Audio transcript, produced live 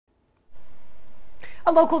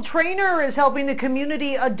A local trainer is helping the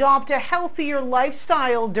community adopt a healthier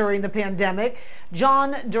lifestyle during the pandemic.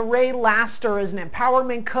 DeRae Laster is an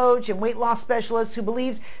empowerment coach and weight loss specialist who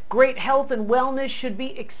believes great health and wellness should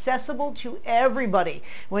be accessible to everybody.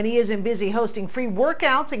 When he isn't busy hosting free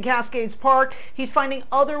workouts in Cascades Park, he's finding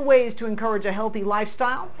other ways to encourage a healthy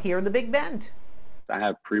lifestyle here in the Big Bend. I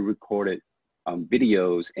have pre-recorded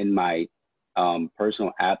videos in my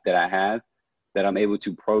personal app that I have that I'm able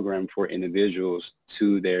to program for individuals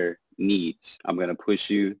to their needs. I'm going to push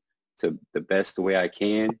you to the best way I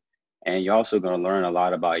can, and you're also going to learn a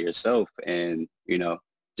lot about yourself, and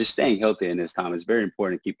just staying healthy in this time is very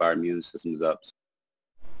important to keep our immune systems up.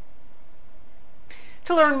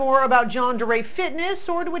 To learn more about DeRae Fitness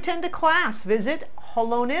or to attend a class, visit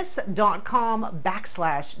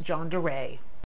holonis.com/DeRae.